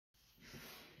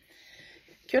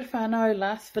Kia ora whanau,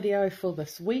 last video for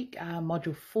this week,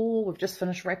 Module 4, we've just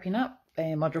finished wrapping up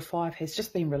and Module 5 has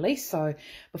just been released. So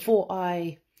before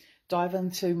I dive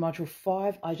into Module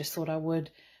 5, I just thought I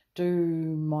would do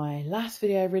my last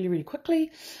video really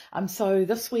quickly. So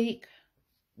this week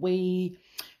we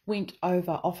went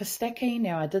over offer stacking.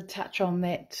 Now I did touch on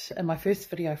that in my first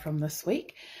video from this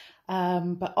week.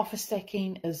 But offer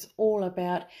stacking is all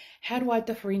about how do I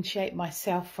differentiate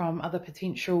myself from other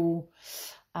potential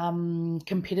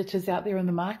competitors out there in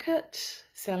the market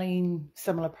selling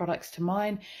similar products to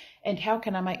mine, and how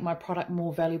can I make my product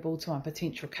more valuable to my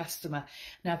potential customer.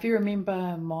 Now if you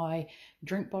remember my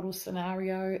drink bottle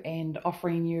scenario and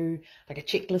offering you like a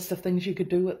checklist of things you could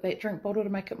do with that drink bottle to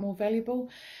make it more valuable,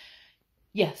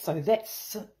 yeah, so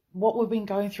that's what we've been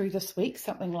going through this week,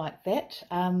 something like that.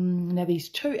 Now these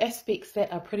two aspects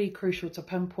that are pretty crucial to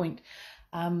pinpoint,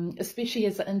 especially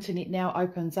as the internet now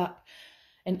opens up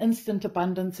an instant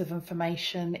abundance of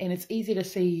information, and it's easy to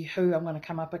see who I'm going to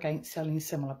come up against selling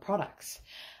similar products.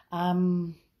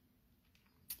 Now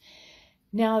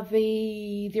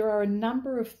there are a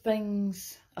number of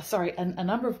things, a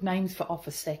number of names for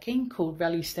offer stacking called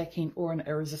value stacking or an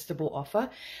irresistible offer.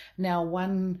 Now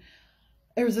one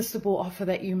irresistible offer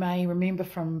that you may remember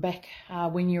from back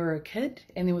when you were a kid,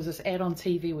 and there was this ad on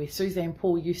TV where Suzanne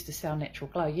Paul used to sell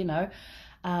natural glow, you know,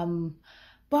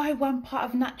 buy one pot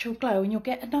of natural glow and you'll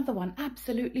get another one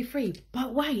absolutely free.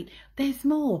 But wait, there's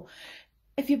more.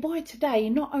 If you buy today,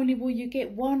 not only will you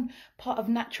get one pot of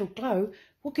natural glow,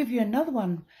 we'll give you another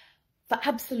one for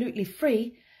absolutely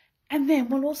free, and then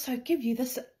we'll also give you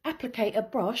this applicator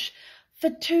brush for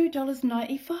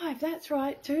 $2.95. That's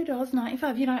right,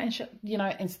 $2.95. You know,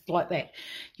 and like that.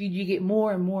 You get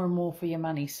more and more for your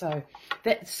money. So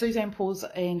that Suzanne Paul's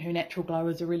and her natural glow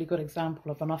is a really good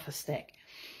example of an offer stack.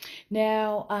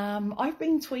 Now, I've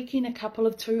been tweaking a couple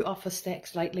of offer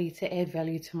stacks lately to add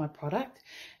value to my product.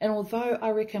 And although I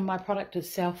reckon my product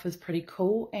itself is pretty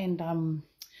cool and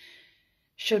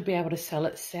should be able to sell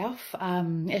itself,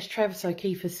 as Travis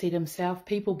O'Keefe has said himself,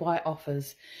 people buy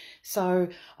offers. So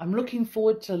I'm looking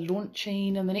forward to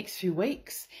launching in the next few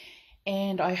weeks,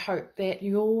 and I hope that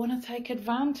you all want to take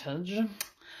advantage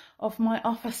of my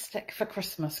offer stack for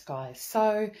Christmas, guys.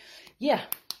 So yeah,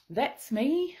 that's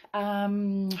me.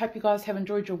 Hope you guys have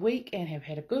enjoyed your week and have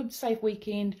had a good, safe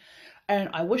weekend. And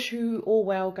I wish you all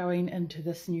well going into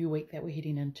this new week that we're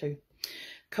heading into.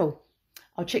 Cool.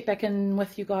 I'll check back in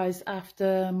with you guys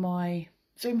after my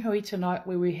Zoom hui tonight,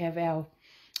 where we have our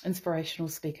inspirational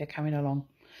speaker coming along.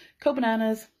 Cool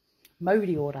bananas.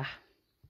 Mauri ora.